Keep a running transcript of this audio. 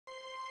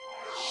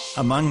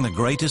Among the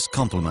greatest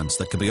compliments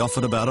that could be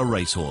offered about a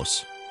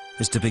racehorse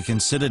is to be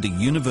considered a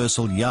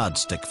universal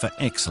yardstick for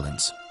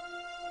excellence.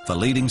 For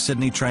leading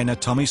Sydney trainer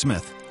Tommy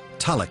Smith,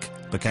 Tulloch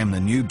became the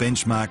new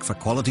benchmark for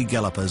quality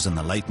gallopers in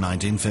the late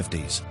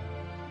 1950s.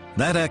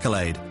 That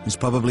accolade is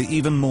probably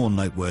even more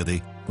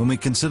noteworthy when we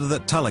consider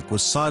that Tulloch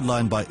was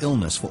sidelined by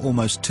illness for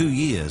almost 2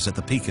 years at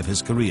the peak of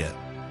his career.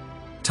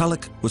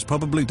 Tulloch was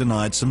probably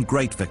denied some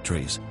great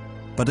victories,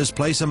 but his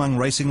place among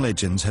racing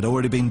legends had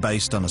already been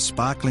based on a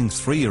sparkling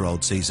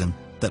 3-year-old season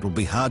that would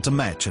be hard to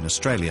match in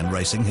Australian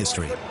racing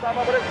history. He's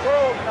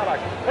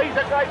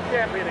a great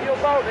champion. He'll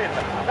bolt in.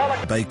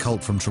 A bay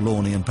colt from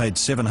Trelawney and paid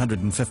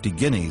 750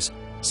 guineas,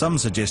 some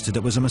suggested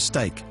it was a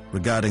mistake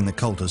regarding the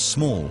colt as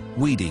small,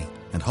 weedy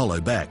and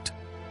hollow-backed.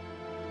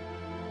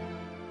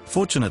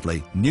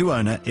 Fortunately, new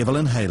owner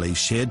Evelyn Haley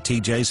shared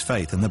TJ's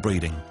faith in the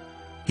breeding.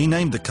 He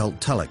named the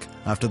colt Tulloch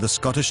after the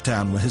Scottish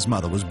town where his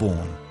mother was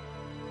born.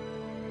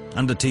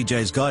 Under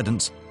TJ's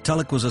guidance,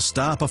 Tulloch was a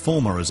star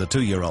performer as a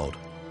 2-year-old.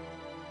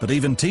 But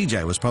even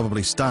TJ was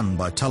probably stunned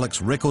by Tulloch's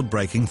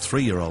record-breaking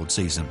 3-year-old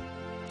season.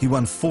 He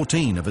won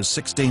 14 of his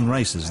 16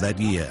 races that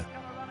year.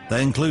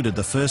 They included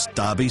the first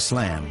Derby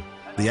Slam.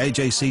 The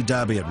AJC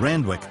Derby at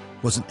Randwick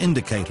was an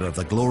indicator of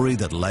the glory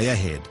that lay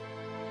ahead.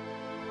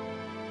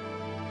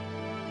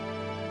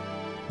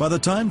 By the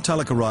time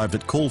Tulloch arrived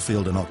at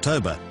Caulfield in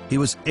October, he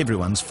was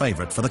everyone's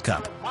favourite for the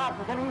Cup.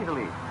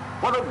 Easily.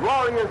 What a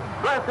glorious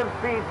burst of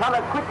speed,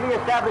 Tulloch quickly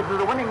establishes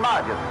a winning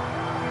margin.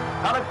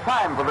 Tulloch's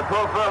time for the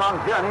 12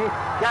 furlong journey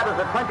shatters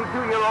a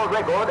 22-year-old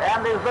record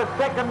and is the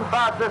second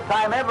fastest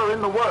time ever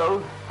in the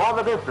world for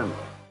the distance.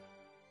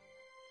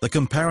 The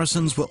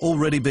comparisons were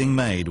already being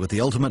made with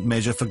the ultimate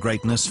measure for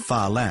greatness,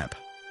 Phar Lap.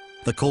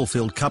 The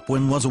Caulfield Cup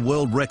win was a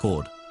world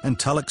record, and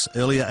Tulloch's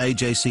earlier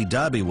AJC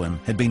Derby win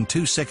had been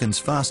 2 seconds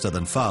faster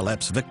than Phar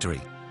Lap's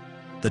victory.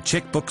 The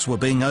checkbooks were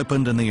being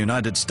opened in the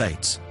United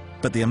States,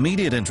 but the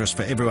immediate interest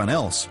for everyone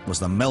else was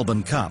the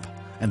Melbourne Cup,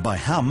 and by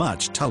how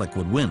much Tulloch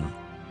would win.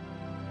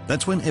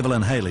 That's when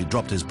Evelyn Haley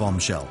dropped his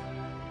bombshell.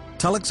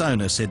 Tulloch's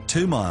owner said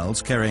 2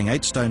 miles carrying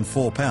 8 stone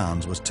 4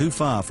 pounds was too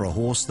far for a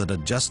horse that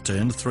had just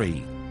turned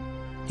 3.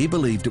 He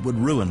believed it would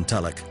ruin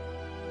Tulloch.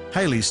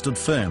 Haley stood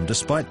firm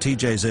despite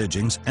TJ's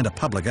urgings and a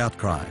public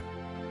outcry.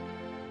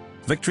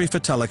 Victory for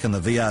Tulloch in the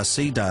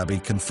VRC Derby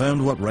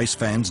confirmed what race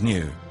fans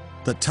knew,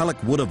 that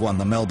Tulloch would have won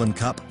the Melbourne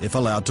Cup if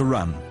allowed to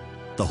run.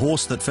 The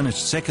horse that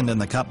finished second in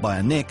the Cup by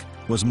a neck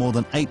was more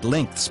than 8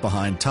 lengths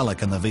behind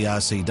Tulloch in the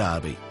VRC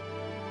Derby.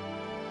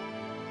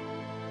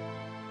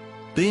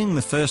 Being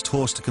the first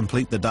horse to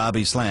complete the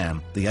Derby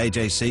Slam, the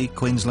AJC,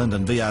 Queensland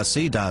and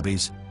VRC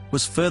Derbies,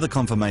 was further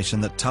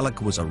confirmation that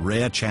Tulloch was a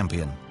rare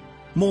champion.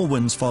 More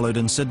wins followed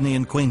in Sydney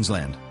and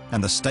Queensland,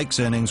 and the stakes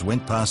earnings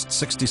went past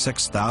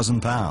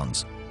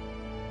 £66,000.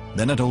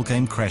 Then it all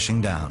came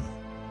crashing down.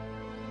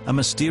 A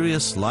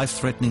mysterious,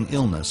 life-threatening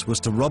illness was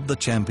to rob the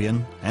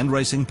champion and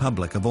racing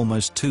public of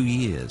almost 2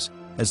 years,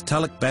 as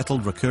Tulloch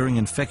battled recurring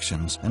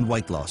infections and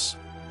weight loss.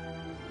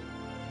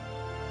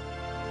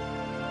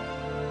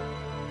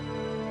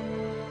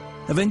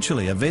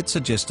 Eventually, a vet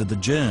suggested the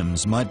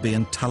germs might be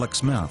in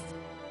Tulloch's mouth.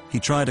 He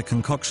tried a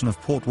concoction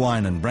of port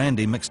wine and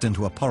brandy mixed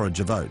into a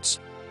porridge of oats.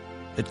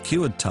 It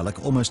cured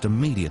Tulloch almost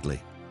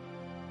immediately.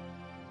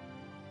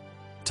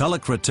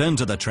 Tulloch returned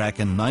to the track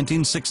in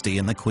 1960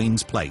 in the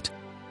Queen's Plate.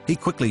 He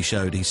quickly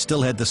showed he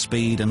still had the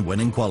speed and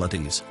winning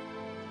qualities.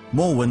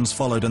 More wins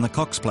followed in the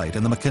Cox Plate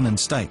and the McKinnon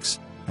Stakes,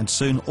 and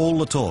soon all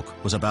the talk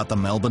was about the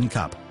Melbourne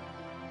Cup.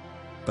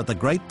 But the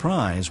great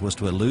prize was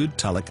to elude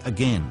Tulloch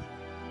again.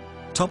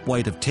 Top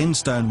weight of 10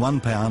 stone 1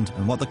 pound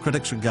and what the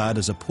critics regard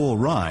as a poor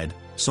ride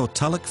saw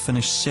Tulloch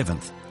finish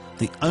 7th,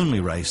 the only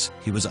race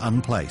he was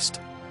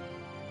unplaced.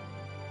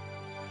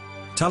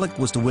 Tulloch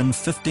was to win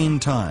 15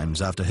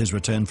 times after his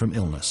return from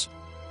illness.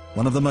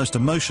 One of the most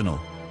emotional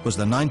was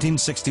the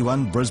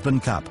 1961 Brisbane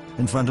Cup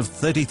in front of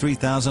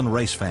 33,000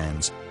 race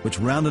fans, which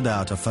rounded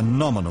out a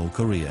phenomenal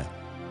career.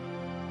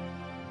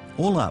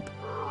 All up,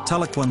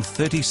 Tulloch won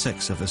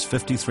 36 of his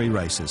 53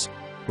 races,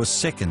 was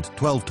second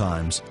 12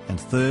 times and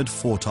third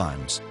 4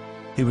 times.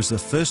 He was the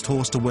first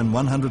horse to win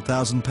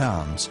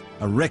 £100,000,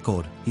 a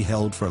record he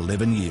held for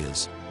 11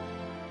 years.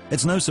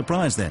 It's no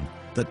surprise then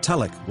that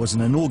Tulloch was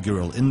an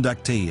inaugural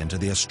inductee into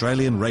the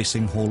Australian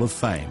Racing Hall of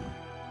Fame.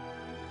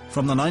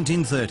 From the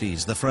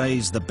 1930s, the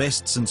phrase "the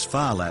best since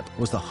Phar Lap"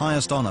 was the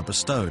highest honour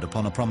bestowed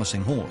upon a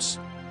promising horse.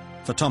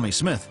 For Tommy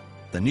Smith,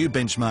 the new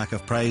benchmark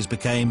of praise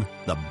became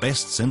the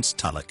best since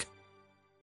Tulloch.